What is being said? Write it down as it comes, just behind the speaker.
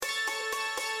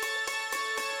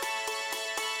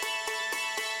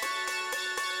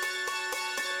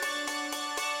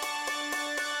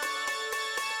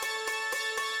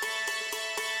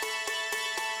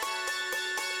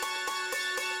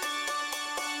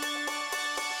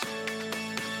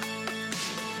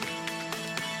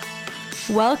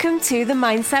Welcome to the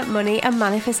Mindset, Money and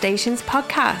Manifestations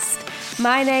podcast.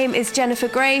 My name is Jennifer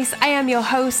Grace. I am your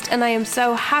host, and I am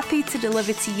so happy to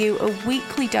deliver to you a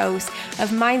weekly dose of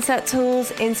mindset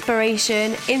tools,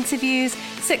 inspiration, interviews,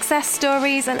 success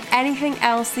stories, and anything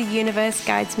else the universe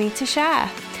guides me to share.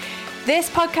 This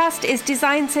podcast is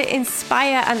designed to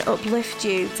inspire and uplift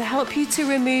you, to help you to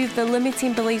remove the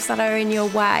limiting beliefs that are in your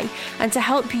way, and to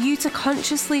help you to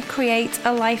consciously create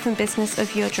a life and business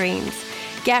of your dreams.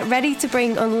 Get ready to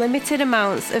bring unlimited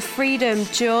amounts of freedom,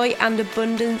 joy, and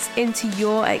abundance into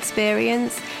your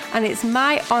experience. And it's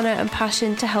my honor and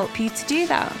passion to help you to do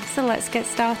that. So let's get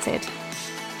started.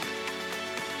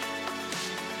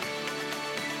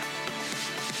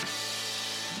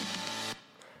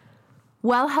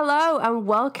 Well, hello and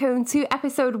welcome to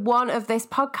episode 1 of this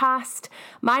podcast.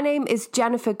 My name is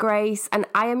Jennifer Grace and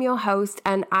I am your host,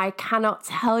 and I cannot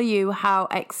tell you how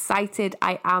excited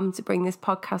I am to bring this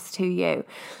podcast to you.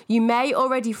 You may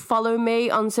already follow me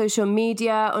on social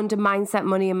media under Mindset,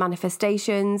 Money and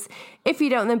Manifestations. If you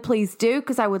don't, then please do,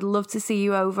 because I would love to see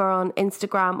you over on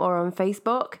Instagram or on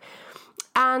Facebook.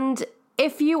 And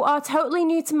if you are totally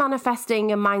new to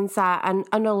manifesting and mindset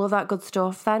and all of that good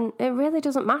stuff, then it really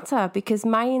doesn't matter, because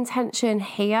my intention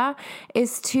here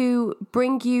is to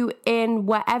bring you in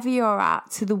wherever you're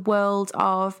at to the world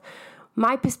of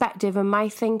my perspective and my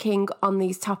thinking on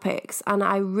these topics. And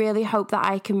I really hope that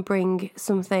I can bring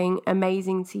something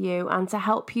amazing to you and to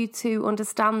help you to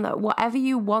understand that whatever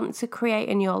you want to create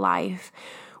in your life,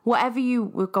 whatever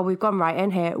we've gone right in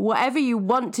here, whatever you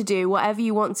want to do, whatever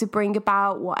you want to bring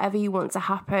about, whatever you want to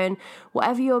happen,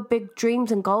 whatever your big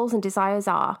dreams and goals and desires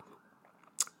are,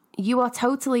 you are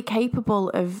totally capable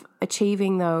of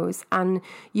achieving those, and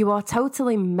you are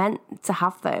totally meant to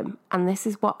have them. And this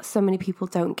is what so many people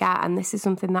don't get, and this is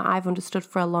something that I've understood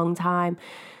for a long time.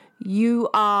 You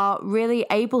are really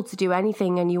able to do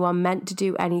anything, and you are meant to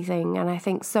do anything. And I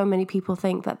think so many people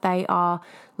think that they are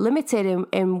limited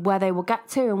in where they will get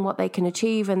to and what they can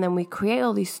achieve. And then we create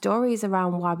all these stories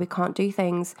around why we can't do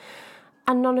things.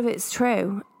 And none of it's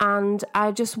true. And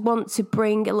I just want to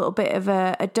bring a little bit of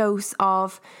a dose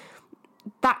of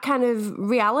that kind of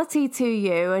reality to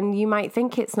you. And you might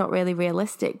think it's not really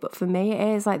realistic, but for me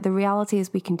it is. Like, the reality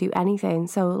is we can do anything.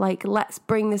 So let's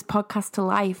bring this podcast to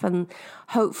life, and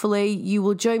hopefully you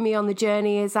will join me on the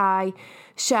journey as I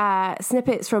share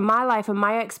snippets from my life and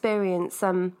my experience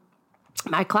and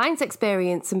my clients'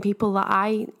 experience and people that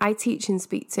I teach and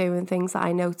speak to, and things that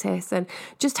I notice, and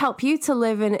just help you to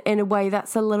live in a way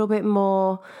that's a little bit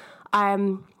more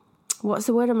what's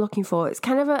the word I'm looking for? It's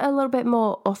kind of a little bit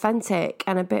more authentic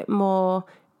and a bit more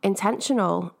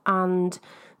intentional, and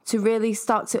to really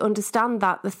start to understand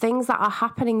that the things that are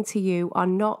happening to you are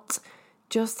not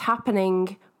just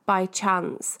happening by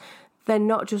chance. They're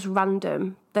not just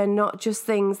random. They're not just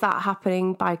things that are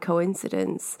happening by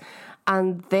coincidence.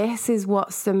 And this is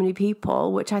what so many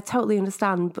people, which I totally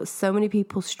understand, but so many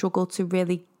people struggle to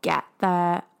really get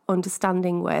their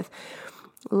understanding with.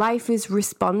 Life is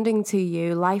responding to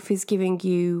you. Life is giving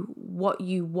you what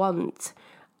you want.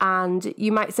 And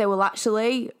you might say, well,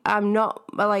 actually, I'm not,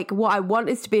 what I want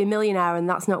is to be a millionaire, and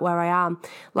that's not where I am.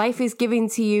 Life is giving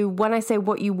to you, when I say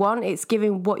what you want, it's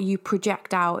giving what you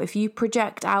project out. If you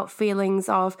project out feelings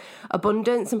of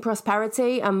abundance and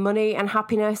prosperity and money and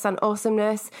happiness and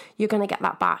awesomeness, you're going to get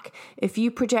that back. If you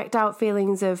project out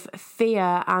feelings of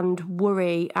fear and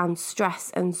worry and stress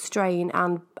and strain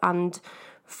and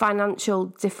financial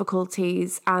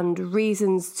difficulties and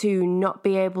reasons to not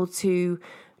be able to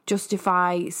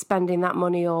justify spending that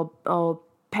money or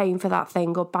paying for that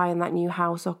thing or buying that new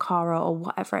house or car or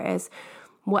whatever it is,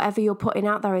 whatever you're putting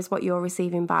out there is what you're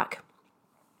receiving back.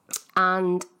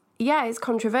 And yeah, it's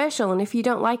controversial, and if you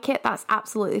don't like it, that's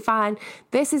absolutely fine.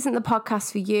 This isn't the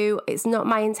podcast for you. It's not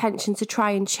my intention to try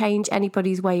and change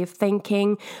anybody's way of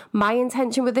thinking. My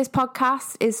intention with this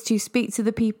podcast is to speak to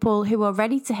the people who are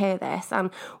ready to hear this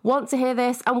and want to hear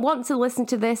this and want to listen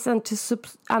to this, and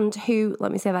who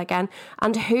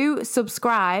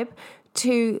subscribe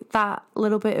to that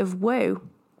little bit of woo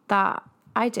that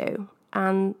I do.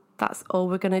 And that's all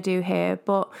we're going to do here.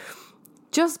 But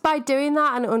just by doing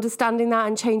that and understanding that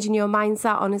and changing your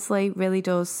mindset, honestly, really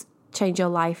does change your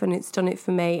life. And it's done it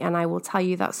for me. And I will tell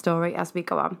you that story as we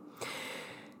go on.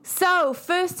 So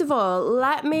first of all,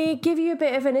 let me give you a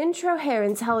bit of an intro here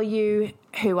and tell you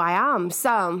who I am.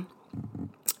 So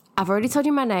I've already told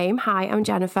you my name. Hi, I'm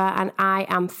Jennifer, and I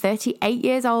am 38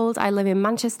 years old. I live in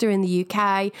Manchester in the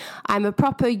UK. I'm a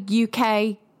proper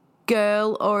UK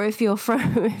girl, or if you're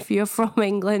from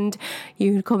England,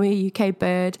 you can call me a UK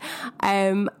bird.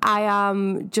 I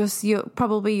am just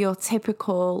probably your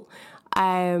typical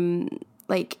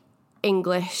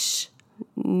English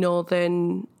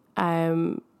northern,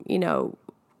 kind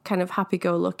of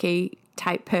happy-go-lucky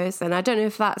type person. I don't know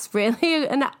if that's really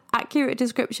an accurate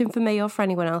description for me or for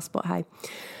anyone else, but hey.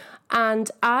 And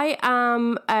I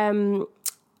am,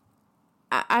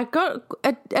 I got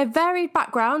a varied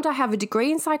background. I have a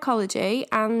degree in psychology,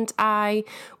 and I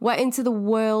went into the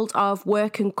world of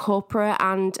work and corporate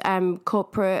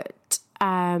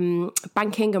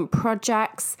banking and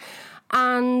projects.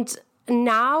 And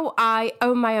now I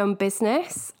own my own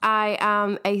business. I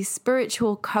am a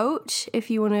spiritual coach, if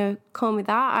you want to call me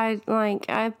that.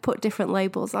 I put different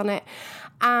labels on it.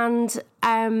 And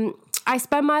I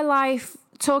spend my life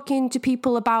talking to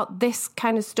people about this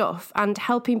kind of stuff and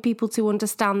helping people to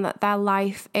understand that their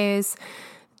life is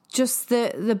just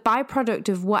the byproduct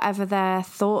of whatever their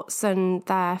thoughts and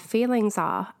their feelings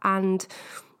are. And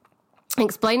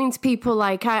explaining to people,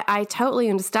 like, I totally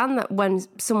understand that when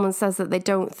someone says that they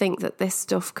don't think that this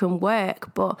stuff can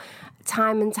work, but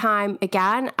time and time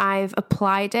again, I've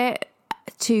applied it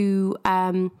to,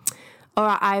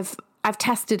 I've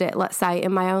tested it, let's say,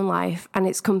 in my own life, and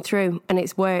it's come through and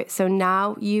it's worked. So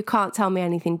now you can't tell me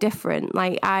anything different.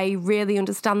 Like, I really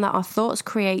understand that our thoughts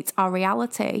create our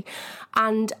reality,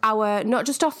 and not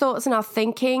just our thoughts and our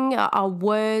thinking, our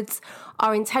words,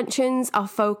 our intentions, our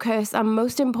focus, and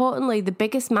most importantly, the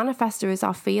biggest manifester is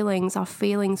our feelings. Our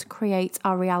feelings create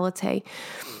our reality.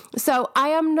 So I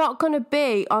am not going to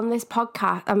be on this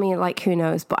podcast. I mean, like, who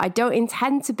knows? But I don't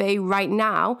intend to be right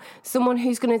now someone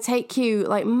who's going to take you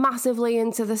like massively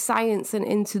into the science and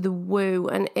into the woo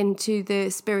and into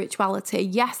the spirituality.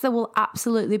 Yes, there will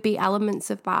absolutely be elements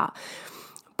of that.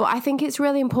 But I think it's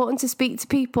really important to speak to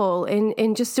people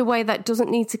in just a way that doesn't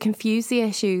need to confuse the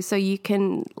issue, so you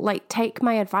can like take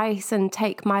my advice and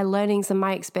take my learnings and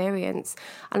my experience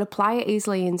and apply it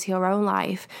easily into your own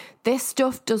life. This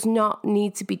stuff does not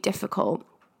need to be difficult.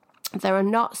 There are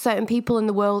not certain people in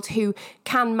the world who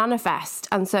can manifest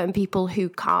and certain people who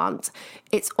can't.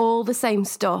 It's all the same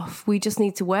stuff. We just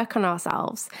need to work on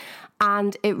ourselves.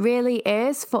 And it really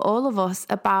is for all of us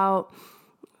about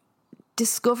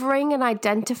discovering and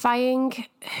identifying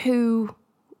who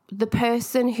the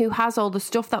person who has all the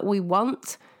stuff that we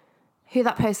want, who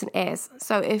that person is.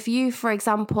 So if you, for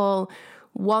example,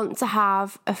 want to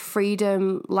have a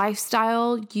freedom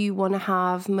lifestyle, you want to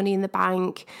have money in the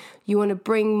bank, you want to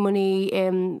bring money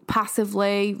in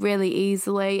passively, really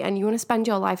easily, and you want to spend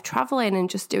your life traveling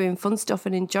and just doing fun stuff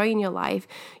and enjoying your life,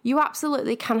 you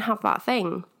absolutely can have that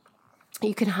thing.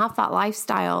 You can have that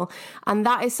lifestyle, and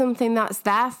that is something that's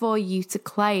there for you to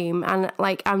claim. And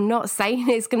like, I'm not saying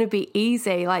it's going to be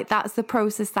easy. Like, that's the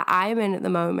process that I'm in at the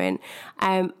moment.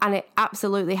 And it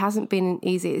absolutely hasn't been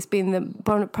easy. It's been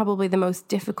probably the most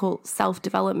difficult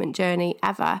self-development journey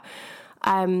ever,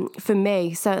 for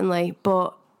me, certainly.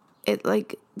 But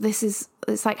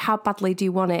it's like, how badly do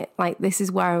you want it? Like, this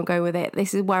is where I'm going with it.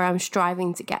 This is where I'm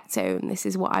striving to get to, and this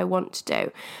is what I want to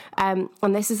do. And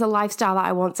this is a lifestyle that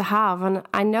I want to have. And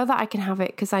I know that I can have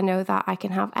it because I know that I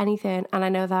can have anything, and I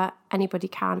know that anybody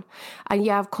can. And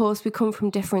yeah, of course, we come from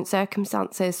different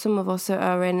circumstances. Some of us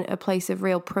are in a place of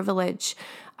real privilege.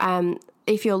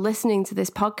 If you're listening to this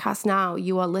podcast now,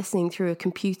 you are listening through a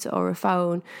computer or a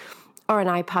phone or an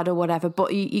iPad or whatever,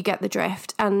 but you get the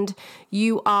drift. And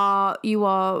you are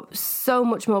so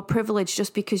much more privileged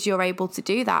just because you're able to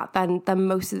do that than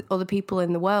most other people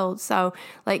in the world. So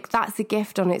like, that's a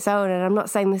gift on its own. And I'm not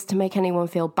saying this to make anyone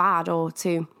feel bad or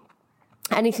to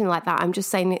anything like that. I'm just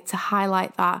saying it to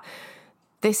highlight that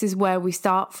this is where we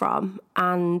start from.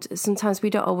 And sometimes we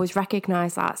don't always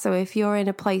recognize that. So if you're in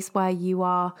a place where you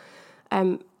are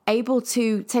able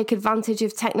to take advantage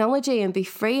of technology and be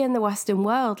free in the Western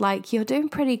world, like, you're doing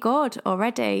pretty good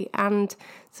already. And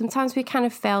sometimes we kind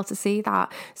of fail to see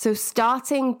that. So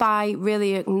starting by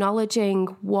really acknowledging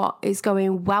what is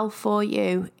going well for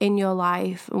you in your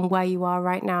life and where you are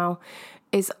right now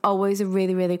is always a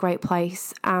really, really great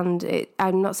place. And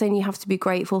I'm not saying you have to be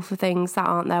grateful for things that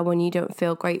aren't there when you don't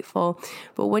feel grateful.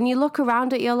 But when you look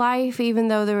around at your life, even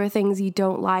though there are things you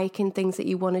don't like and things that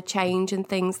you want to change and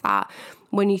things that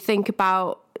when you think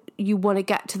about you want to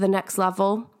get to the next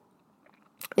level,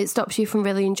 it stops you from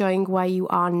really enjoying where you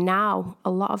are now a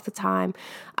lot of the time.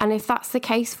 And if that's the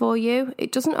case for you,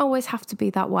 it doesn't always have to be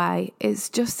that way. It's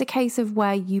just a case of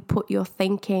where you put your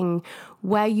thinking,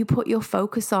 where you put your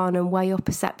focus on, and where your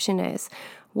perception is.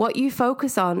 What you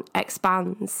focus on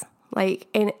expands, like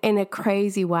in a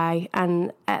crazy way.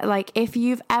 And like, if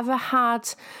you've ever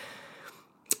had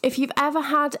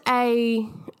a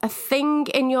thing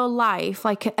in your life,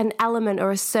 like an element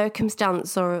or a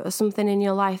circumstance or something in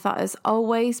your life that has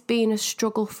always been a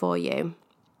struggle for you,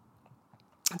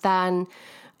 then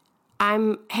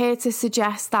I'm here to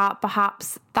suggest that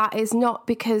perhaps that is not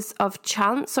because of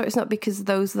chance, or it's not because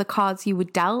those are the cards you were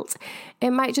dealt. It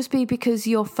might just be because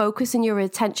your focus and your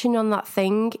attention on that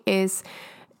thing is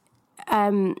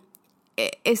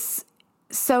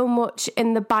so much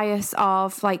in the bias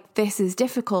of like, this is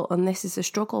difficult and this is a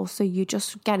struggle. So you're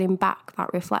just getting back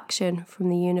that reflection from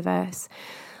the universe.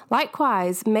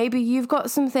 Likewise, maybe you've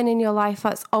got something in your life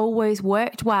that's always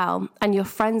worked well and your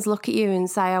friends look at you and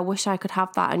say, I wish I could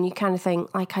have that. And you kind of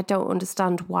think, like, I don't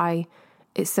understand why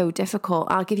it's so difficult.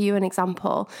 I'll give you an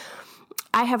example.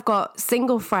 I have got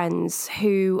single friends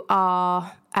who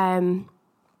are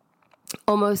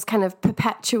almost kind of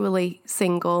perpetually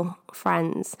single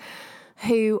friends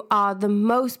who are the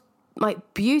most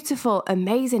like beautiful,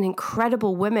 amazing,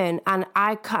 incredible women. And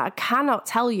I cannot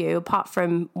tell you, apart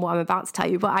from what I'm about to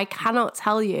tell you, but I cannot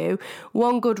tell you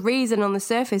one good reason on the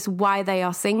surface why they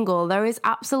are single. There is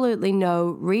absolutely no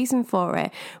reason for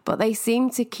it, but they seem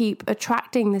to keep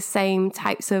attracting the same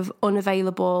types of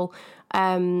unavailable,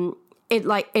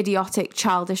 idiotic,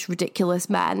 childish, ridiculous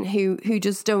men who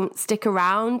just don't stick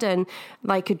around, and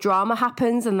like a drama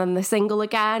happens and then they're single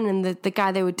again, and the guy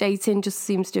they were dating just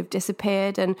seems to have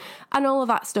disappeared, and all of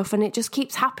that stuff, and it just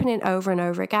keeps happening over and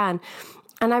over again.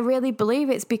 And I really believe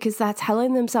it's because they're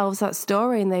telling themselves that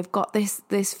story, and they've got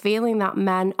this feeling that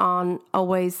men aren't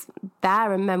always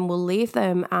there and men will leave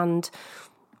them, and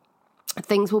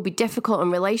things will be difficult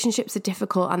and relationships are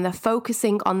difficult, and they're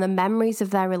focusing on the memories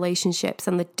of their relationships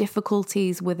and the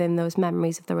difficulties within those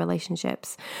memories of the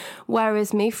relationships.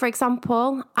 Whereas me, for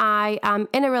example, I am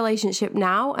in a relationship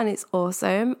now and it's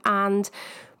awesome. And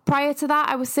prior to that,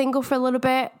 I was single for a little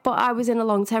bit, but I was in a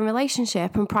long-term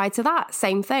relationship. And prior to that,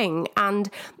 same thing. And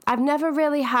I've never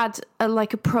really had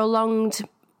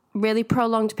really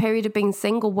prolonged period of being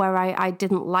single where I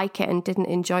didn't like it and didn't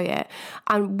enjoy it.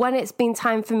 And when it's been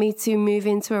time for me to move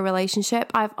into a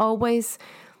relationship, I've always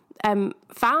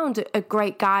found a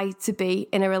great guy to be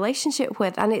in a relationship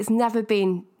with, and it's never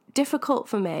been difficult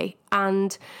for me.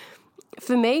 And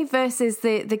for me, versus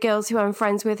the girls who I'm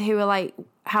friends with who are like,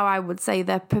 how I would say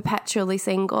they're perpetually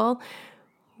single,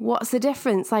 what's the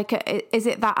difference? Like, is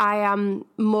it that I am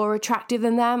more attractive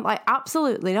than them? Like,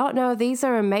 absolutely not. No, these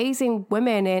are amazing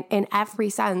women in every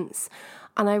sense.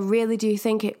 And I really do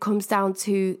think it comes down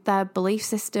to their belief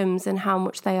systems and how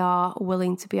much they are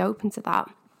willing to be open to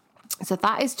that. So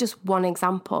that is just one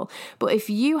example. But if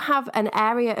you have an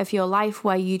area of your life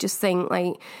where you just think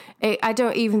like, I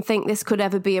don't even think this could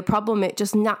ever be a problem, it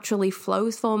just naturally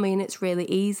flows for me and it's really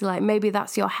easy. Like maybe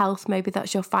that's your health, maybe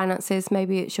that's your finances,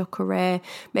 maybe it's your career,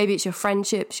 maybe it's your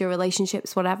friendships, your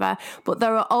relationships, whatever. But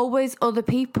there are always other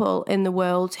people in the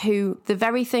world who the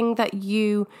very thing that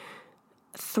you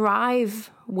thrive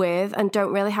with and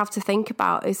don't really have to think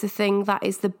about is the thing that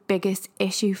is the biggest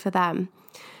issue for them.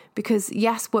 Because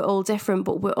yes, we're all different,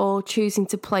 but we're all choosing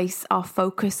to place our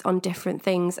focus on different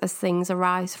things as things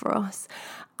arise for us.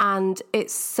 And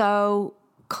it's so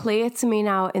clear to me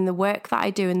now in the work that I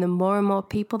do and the more and more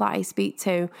people that I speak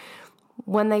to,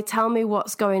 when they tell me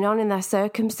what's going on in their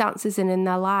circumstances and in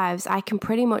their lives, I can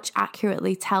pretty much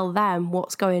accurately tell them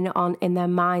what's going on in their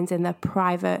minds, in their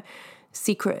private,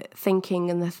 secret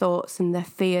thinking and their thoughts and their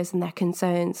fears and their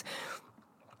concerns.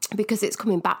 Because it's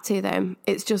coming back to them.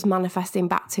 It's just manifesting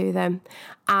back to them.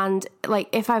 And like,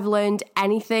 if I've learned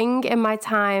anything in my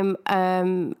time,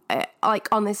 like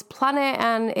on this planet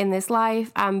and in this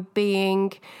life, and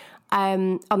being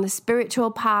on the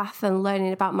spiritual path and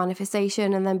learning about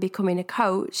manifestation and then becoming a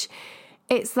coach,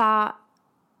 it's that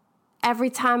every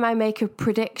time I make a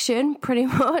prediction, pretty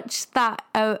much, that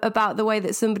about the way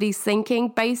that somebody's thinking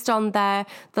based on the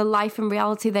life and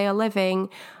reality they are living,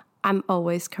 I'm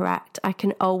always correct. I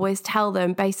can always tell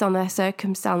them based on their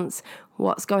circumstance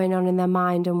what's going on in their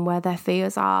mind and where their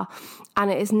fears are.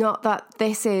 And it is not that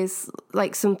this is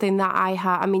like something that I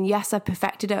have. I mean, yes, I've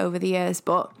perfected it over the years,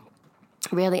 but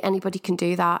really anybody can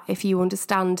do that. If you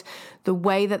understand the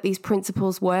way that these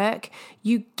principles work,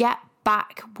 you get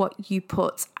back what you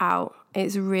put out.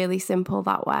 It's really simple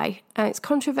that way. And it's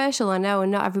controversial, I know,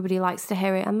 and not everybody likes to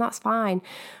hear it, and that's fine.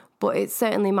 But it's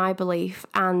certainly my belief,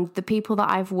 and the people that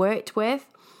I've worked with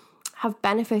have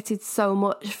benefited so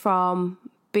much from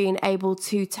being able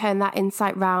to turn that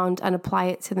insight round and apply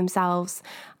it to themselves,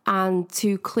 and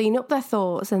to clean up their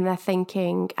thoughts and their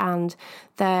thinking and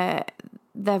their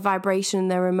vibration,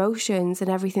 their emotions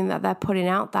and everything that they're putting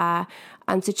out there,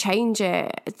 and to change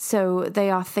it so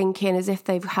they are thinking as if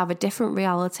they have a different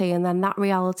reality, and then that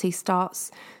reality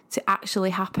starts to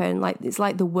actually happen. Like, it's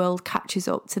like the world catches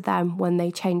up to them when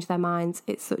they change their minds.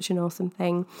 It's such an awesome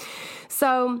thing.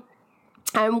 So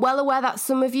I'm well aware that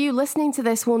some of you listening to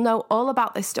this will know all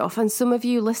about this stuff, and some of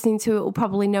you listening to it will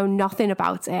probably know nothing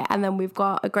about it. And then we've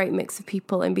got a great mix of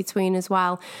people in between as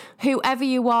well. Whoever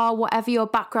you are, whatever your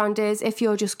background is, if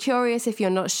you're just curious, if you're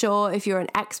not sure, if you're an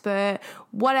expert,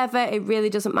 whatever, it really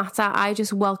doesn't matter. I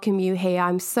just welcome you here.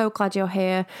 I'm so glad you're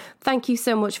here. Thank you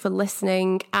so much for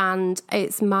listening. And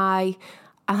it's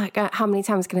how many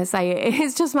times can I say it?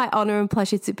 It's just my honor and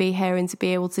pleasure to be here and to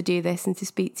be able to do this and to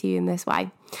speak to you in this way.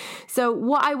 So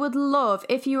what I would love,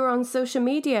 if you are on social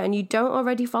media and you don't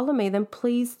already follow me, then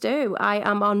please do. I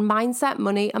am on Mindset,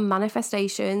 Money and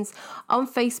Manifestations on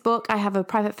Facebook. I have a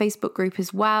private Facebook group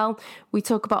as well. We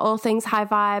talk about all things high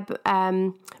vibe,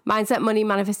 mindset, money,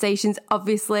 manifestations,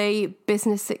 obviously,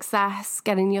 business success,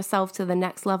 getting yourself to the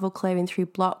next level, clearing through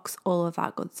blocks, all of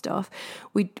that good stuff.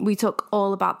 We talk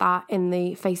all about that in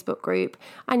the Facebook group,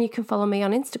 and you can follow me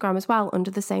on Instagram as well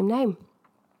under the same name.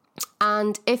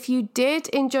 And if you did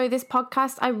enjoy this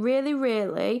podcast, I really,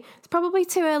 it's probably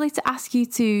too early to ask you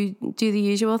to do the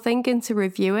usual thing and to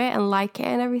review it and like it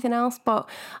and everything else, but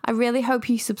I really hope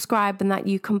you subscribe and that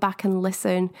you come back and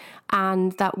listen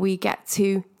and that we get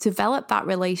to develop that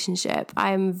relationship.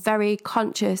 I am very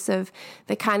conscious of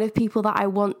the kind of people that I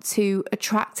want to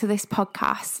attract to this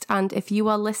podcast, and if you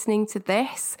are listening to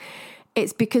this,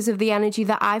 it's because of the energy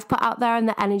that I've put out there and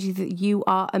the energy that you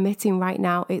are emitting right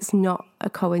now. It's not a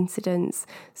coincidence.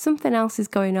 Something else is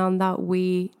going on that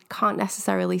we can't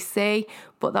necessarily see,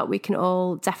 but that we can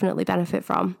all definitely benefit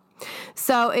from.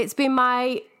 So it's been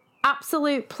my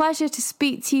absolute pleasure to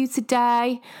speak to you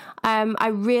today. I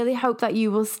really hope that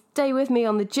you will stay with me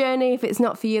on the journey. If it's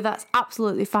not for you, that's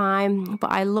absolutely fine.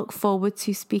 But I look forward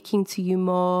to speaking to you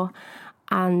more,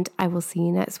 and I will see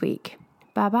you next week.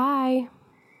 Bye-bye.